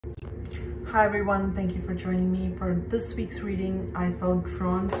Hi everyone, thank you for joining me. For this week's reading, I felt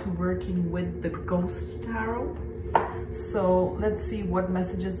drawn to working with the Ghost Tarot. So let's see what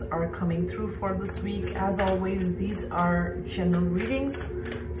messages are coming through for this week. As always, these are general readings,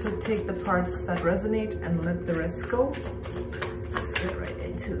 so take the parts that resonate and let the rest go. Let's get right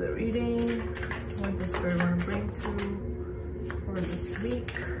into the reading. What does Spirit want to bring through for this week?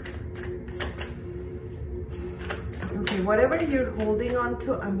 Okay, whatever you're holding on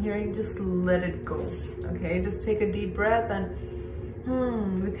to, I'm hearing just let it go. Okay, just take a deep breath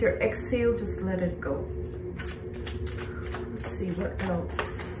and with your exhale, just let it go. Let's see what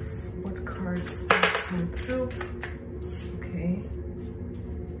else. What cards come through? Okay.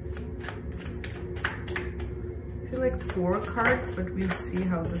 I feel like 4 cards, but we'll see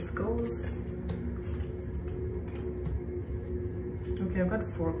how this goes. Okay, I've got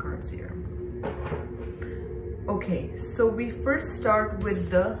 4 cards here. Okay, so we first start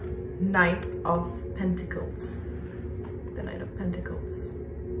with the Knight of Pentacles. The Knight of Pentacles.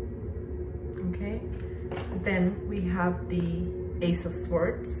 Okay, then we have the Ace of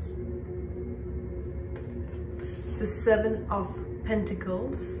Swords, the 7 of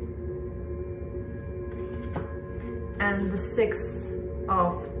Pentacles, and the 6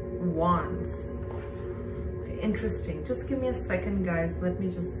 of Wands. Okay, interesting. Just give me a second, guys. Let me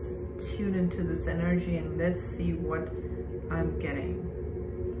just tune into this energy and let's see what I'm getting.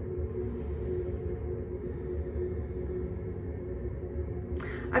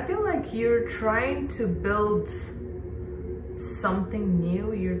 I feel like you're trying to build something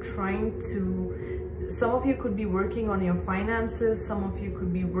new. You're trying to, some of you could be working on your finances, some of you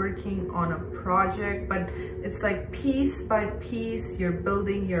could be working on a project, but it's like piece by piece you're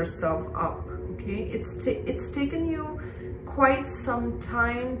building yourself up. Okay, it's taken you quite some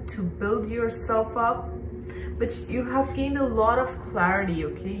time to build yourself up, but you have gained a lot of clarity.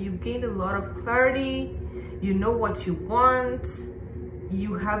 Okay, you've gained a lot of clarity. You know what you want.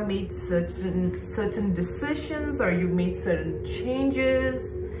 You have made certain decisions, or you made certain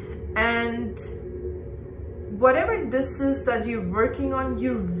changes, and whatever this is that you're working on,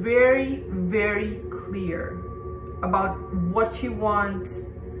 you're very, very clear about what you want,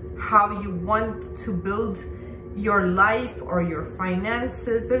 how you want to build your life or your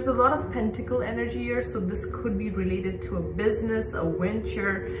finances. There's a lot of pentacle energy here, so this could be related to a business, a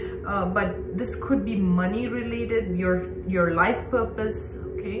venture, but this could be money related, your life purpose.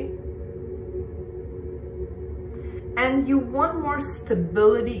 Okay, and you want more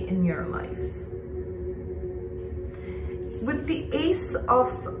stability in your life. With the Ace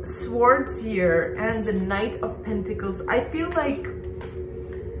of Swords here and the Knight of Pentacles, I feel like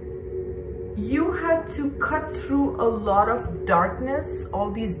you had to cut through a lot of darkness, all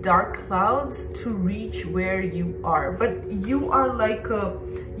these dark clouds, to reach where you are. But you are like a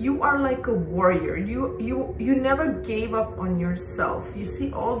warrior. You never gave up on yourself. You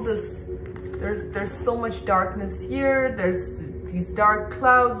see all this, there's so much darkness here, there's these dark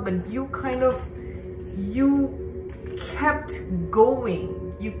clouds, but you kept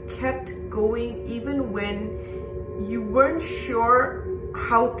going. You kept going even when you weren't sure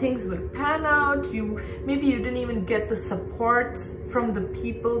how things would pan out. Maybe you didn't even get the support from the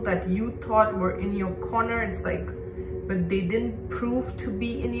people that you thought were in your corner. It's like, but they didn't prove to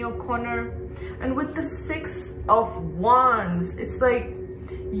be in your corner. And with the 6 of Wands, it's like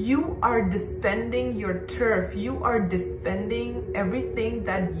you are defending your turf. You are defending everything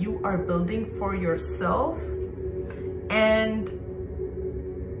that you are building for yourself, and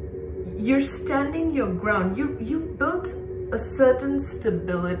you're standing your ground. You've built a certain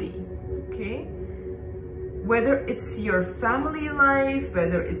stability. Okay, whether it's your family life,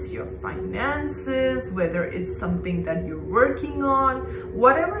 whether it's your finances, whether it's something that you're working on,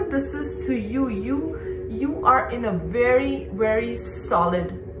 whatever this is to you, you are in a very, very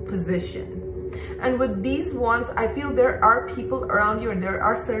solid position. And with these ones, I feel there are people around you, and there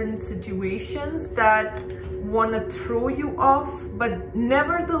are certain situations that want to throw you off, but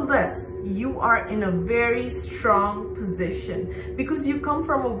nevertheless you are in a very strong position because you come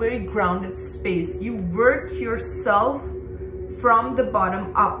from a very grounded space. You worked yourself from the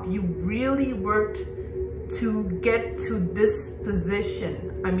bottom up. You really worked to get to this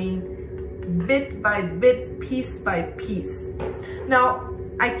position. I mean, bit by bit, piece by piece. Now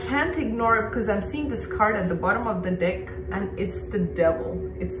I can't ignore it because I'm seeing this card at the bottom of the deck, and it's the Devil.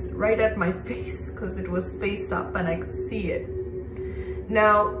 It's right at my face because it was face up and I could see it.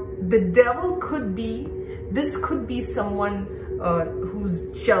 Now, the Devil could be, this could be someone who's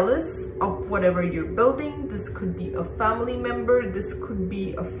jealous of whatever you're building. This could be a family member. This could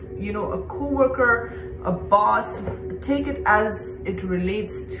be a, you know, a co-worker, a boss. Take it as it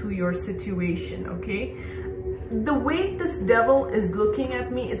relates to your situation, okay? The way this devil is looking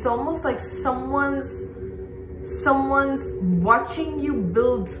at me, it's almost like someone's watching you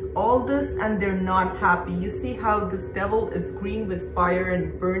build all this and they're not happy. You see how this devil is green with fire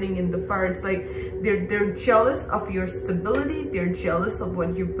and burning in the fire. It's like they're jealous of your stability. They're jealous of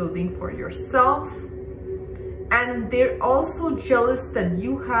what you're building for yourself. And they're also jealous that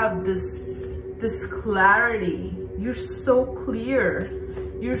you have this clarity. You're so clear.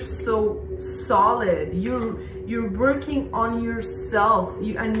 You're so solid. You're working on yourself,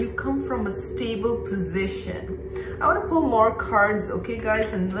 and you come from a stable position. I want to pull more cards, okay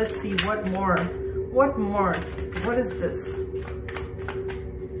guys, and let's see what more. What is this?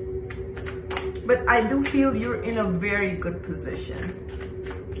 But I do feel you're in a very good position.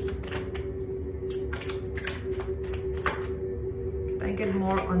 Can I get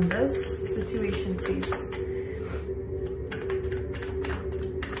more on this situation, please?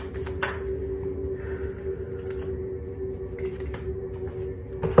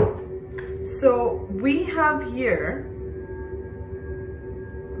 So we have here,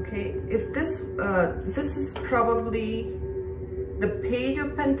 okay, if this this is probably the Page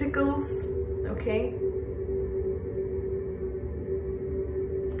of Pentacles, okay,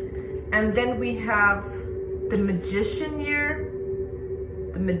 and then we have the Magician here,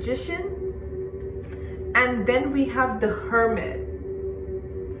 the Magician, and then we have the Hermit.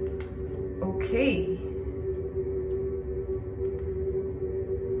 Okay.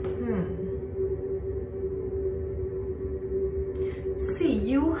 See,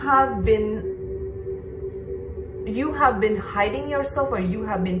 you have been hiding yourself, or you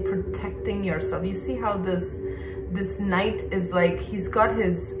have been protecting yourself. You see how this knight is like, he's got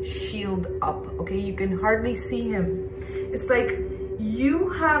his shield up, okay? You can hardly see him. It's like you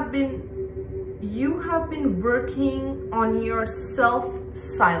have been working on yourself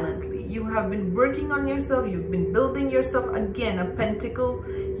silently. You have been working on yourself. You've been building yourself. Again, a pentacle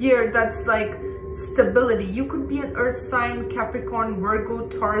here, that's like stability. You could be an earth sign, Capricorn, Virgo,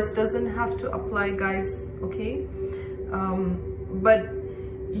 Taurus, doesn't have to apply, guys, okay? But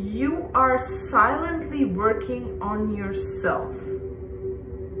you are silently working on yourself.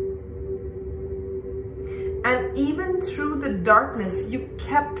 And even through the darkness, you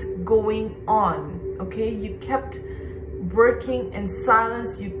kept going on, okay? You kept working in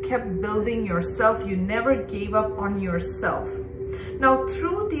silence. You kept building yourself. You never gave up on yourself. Now,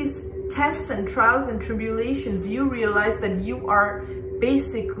 through these tests and trials and tribulations, you realize that you are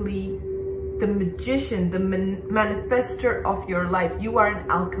basically the magician, the manifester of your life. You are an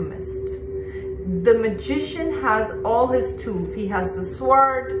alchemist. The magician has all his tools. He has the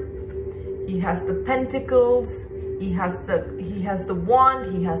sword, he has the pentacles, he has the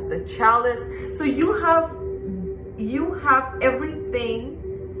wand, he has the chalice. So you have everything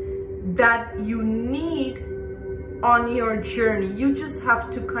that you need on your journey. You just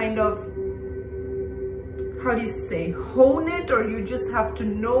have to kind of, how do you say, hone it, or you just have to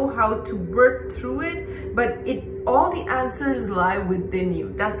know how to work through it. But all the answers lie within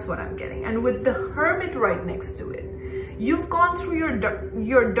you. That's what I'm getting. And with the Hermit right next to it, you've gone through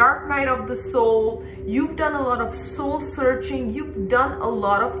your dark night of the soul. You've done a lot of soul searching. You've done a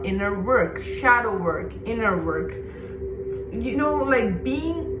lot of inner work, shadow work, inner work, you know, like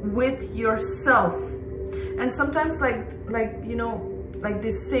being with yourself. And sometimes you know, like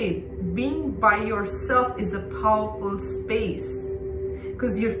they say, being by yourself is a powerful space,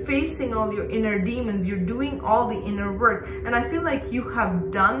 because you're facing all your inner demons. You're doing all the inner work. And I feel like you have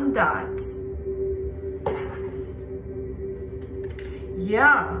done that.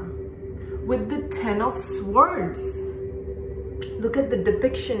 Yeah. With the Ten of Swords. Look at the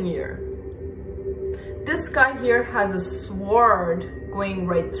depiction here. This guy here has a sword going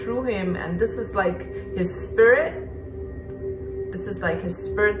right through him, and this is like his spirit. This is like his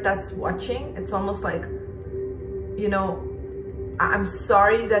spirit that's watching. It's almost like, you know, I'm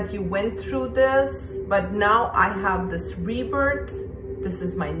sorry that you went through this, but now I have this rebirth. This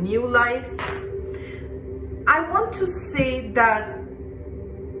is my new life. I want to say that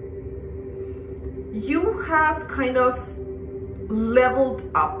you have kind of leveled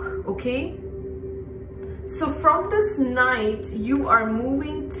up, okay? So from this night, you are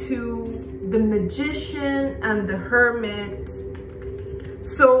moving to the Magician and the Hermit.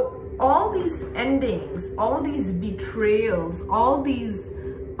 So all these endings, all these betrayals, all these,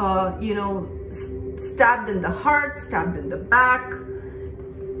 you know, stabbed in the heart, stabbed in the back,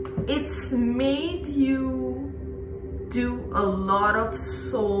 it's made you do a lot of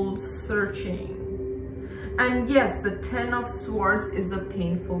soul searching. And yes, the Ten of Swords is a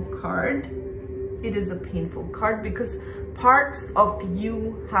painful card. It is a painful card because parts of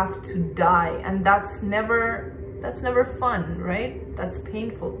you have to die, and that's never fun, right? That's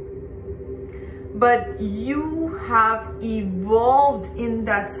painful. But you have evolved in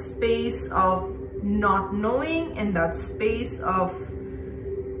that space of not knowing, in that space of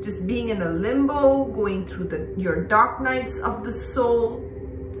just being in a limbo, going through your dark nights of the soul.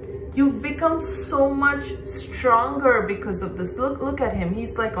 You've become so much stronger because of this. Look at him.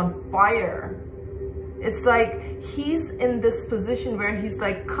 He's like on fire. It's like he's in this position where he's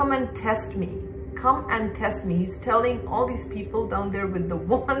like, come and test me. Come and test me. He's telling all these people down there with the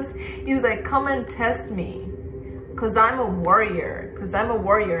wands, he's like, come and test me. Because I'm a warrior. Because I'm a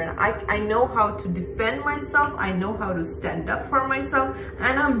warrior. And I know how to defend myself. I know how to stand up for myself.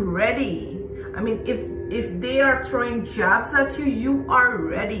 And I'm ready. I mean, if they are throwing jabs at you, you are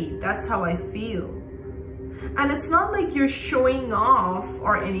ready. That's how I feel. And it's not like you're showing off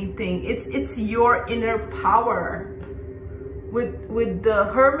or anything. It's your inner power. With the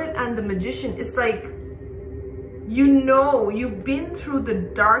Hermit and the Magician, it's like, you know, you've been through the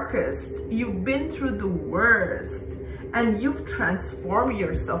darkest, you've been through the worst, and you've transformed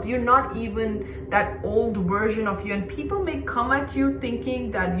yourself. You're not even that old version of you. And people may come at you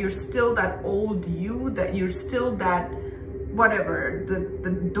thinking that you're still that old you, that you're still that whatever,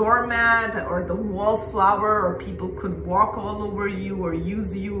 the doormat or the wallflower, or people could walk all over you or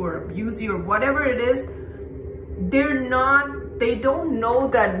use you or abuse you or whatever it is. They don't know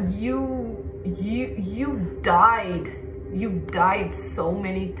that you've died. You've died so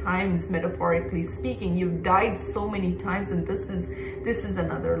many times, metaphorically speaking. You've died so many times, and this is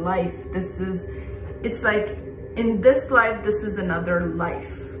another life. It's like in this life, this is another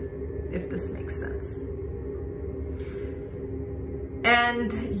life, if this makes sense.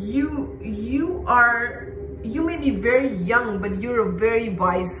 And you may be very young, but you're a very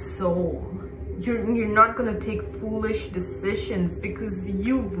wise soul. You're not going to take foolish decisions because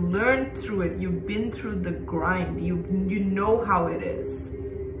you've learned through it. You've been through the grind. You know how it is.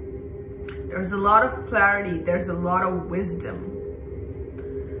 There's a lot of clarity. There's a lot of wisdom.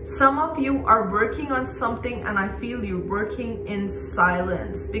 Some of you are working on something, and I feel you're working in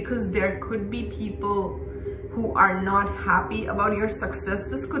silence because there could be people who are not happy about your success.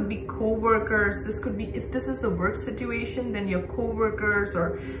 This could be co-workers. This could be, if this is a work situation, then your co-workers,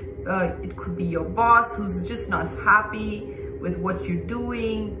 or it could be your boss who's just not happy with what you're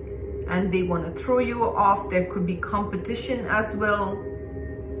doing and they want to throw you off. There could be competition as well.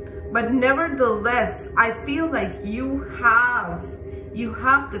 But nevertheless, I feel like you have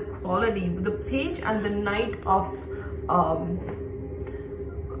the quality. The Page and the Knight of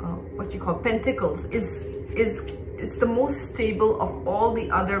what you call Pentacles is the most stable of all the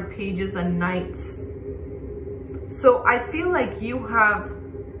other pages and knights. So I feel like you have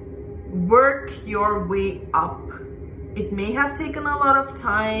worked your way up. It may have taken a lot of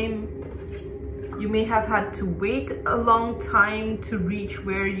time. You may have had to wait a long time to reach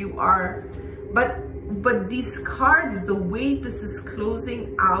where you are. But these cards, the way this is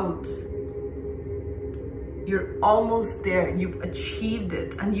closing out, you're almost there. You've achieved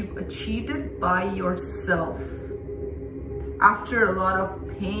it, and you've achieved it by yourself. After a lot of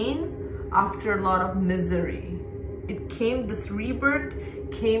pain, after a lot of misery. This rebirth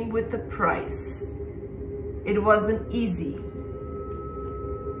came with a price. It wasn't easy,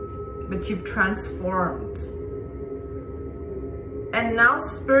 but you've transformed. And now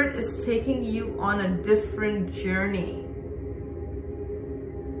Spirit is taking you on a different journey.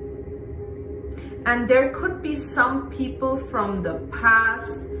 And there could be some people from the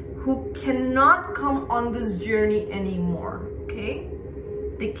past who cannot come on this journey anymore, okay?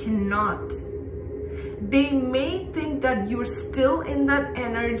 They cannot. They may think that you're still in that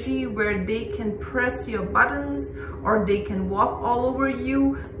energy where they can press your buttons or they can walk all over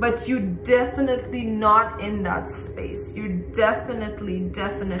you, but you're definitely not in that space. You're definitely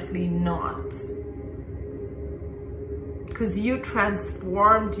not. Because you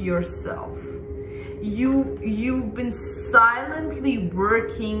transformed yourself. You've been silently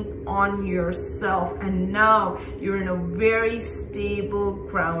working on yourself, and now you're in a very stable,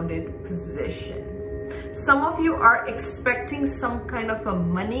 grounded position. Some of you are expecting some kind of a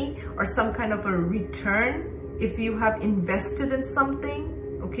money or some kind of a return if you have invested in something.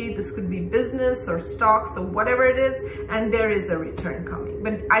 Okay, this could be business or stocks or whatever it is, and there is a return coming.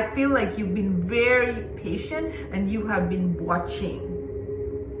 But I feel like you've been very patient and you have been watching.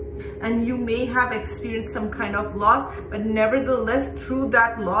 and you may have experienced some kind of loss, but nevertheless, through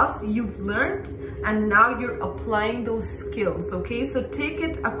that loss, you've learned, and now you're applying those skills, okay? So take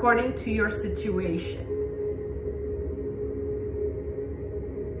it according to your situation.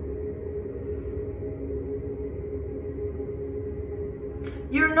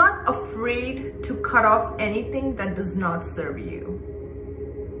 You're not afraid to cut off anything that does not serve you.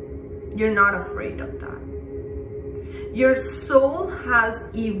 You're not afraid of that. Your soul has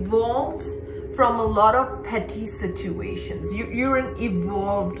evolved from a lot of petty situations. You're an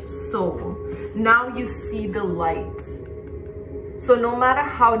evolved soul. Now you see the light. So no matter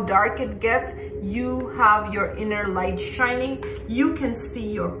how dark it gets, you have your inner light shining. You can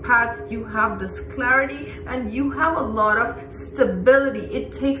see your path. You have this clarity, and you have a lot of stability.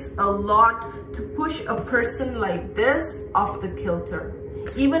 It takes a lot to push a person like this off the kilter.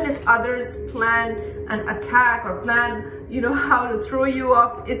 Even if others plan an attack or plan, you know, how to throw you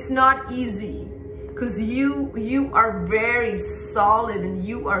off, it's not easy, because you are very solid, and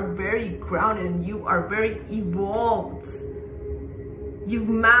you are very grounded, and you are very evolved. You've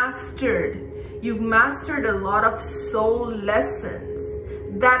mastered a lot of soul lessons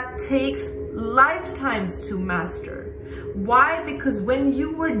that takes lifetimes to master. Why? Because when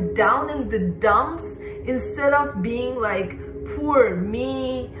you were down in the dumps, instead of being like, poor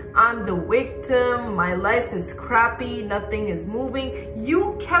me, I'm the victim, my life is crappy, nothing is moving,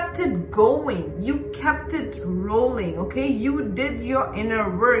 you kept it going, you kept it rolling, okay? You did your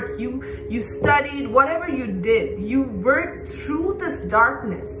inner work, you studied, whatever you did, you worked through this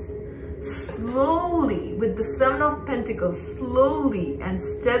darkness slowly with the Seven of Pentacles, slowly and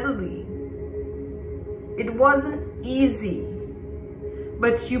steadily. It wasn't easy,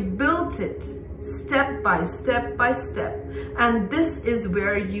 but you built it step by step by step, and this is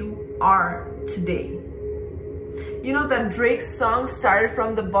where you are today. You know that Drake song, started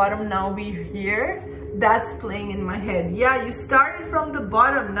from the bottom, now we're here? That's playing in my head. Yeah, you started from the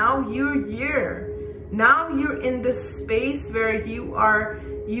bottom, now you're here. Now you're in this space where you are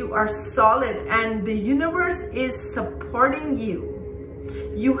solid, and the universe is supporting you.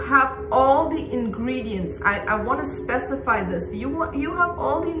 You have all the ingredients. I want to specify this. You have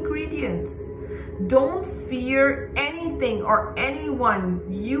all the ingredients. Don't fear anything or anyone.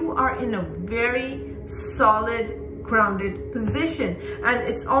 You are in a very solid, grounded position. And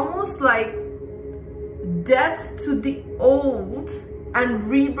it's almost like death to the old and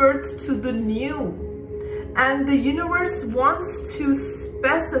rebirth to the new. And the universe wants to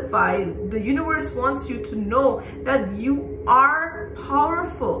specify, the universe wants you to know that you are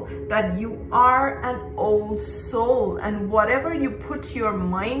powerful, that you are an old soul, and whatever you put your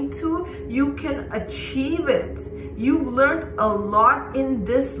mind to, you can achieve it. You've learned a lot in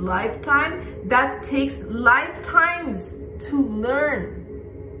this lifetime that takes lifetimes to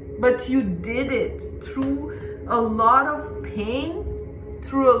learn, but you did it through a lot of pain,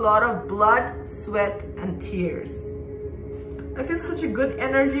 through a lot of blood, sweat, and tears. I feel such a good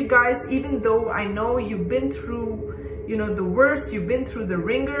energy, guys, even though I know you've been through, you know, the worst, you've been through the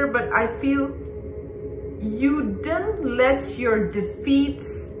ringer, but I feel you didn't let your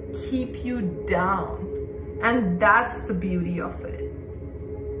defeats keep you down. And that's the beauty of it.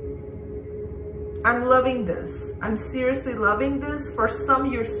 I'm loving this. I'm seriously loving this. For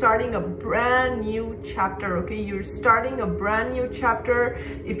some, you're starting a brand new chapter, okay? You're starting a brand new chapter.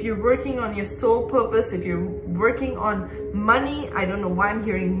 If you're working on your soul purpose, if you're working on money, I don't know why I'm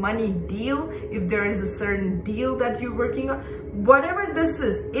hearing money deal. If there is a certain deal that you're working on, whatever this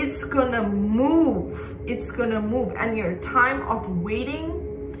is, it's gonna move. It's gonna move. And your time of waiting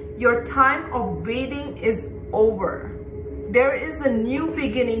is over. There is a new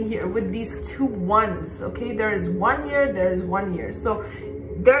beginning here with these two ones, okay? There is 1 year, there is 1 year. So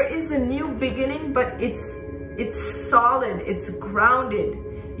there is a new beginning, but it's solid, it's grounded.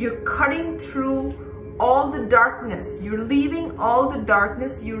 You're cutting through all the darkness. You're leaving all the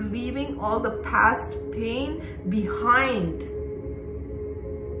darkness. You're leaving all the past pain behind.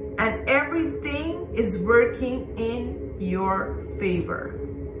 And everything is working in your favor.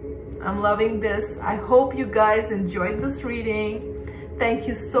 I'm loving this. I hope you guys enjoyed this reading. Thank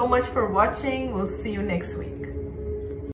you so much for watching. We'll see you next week.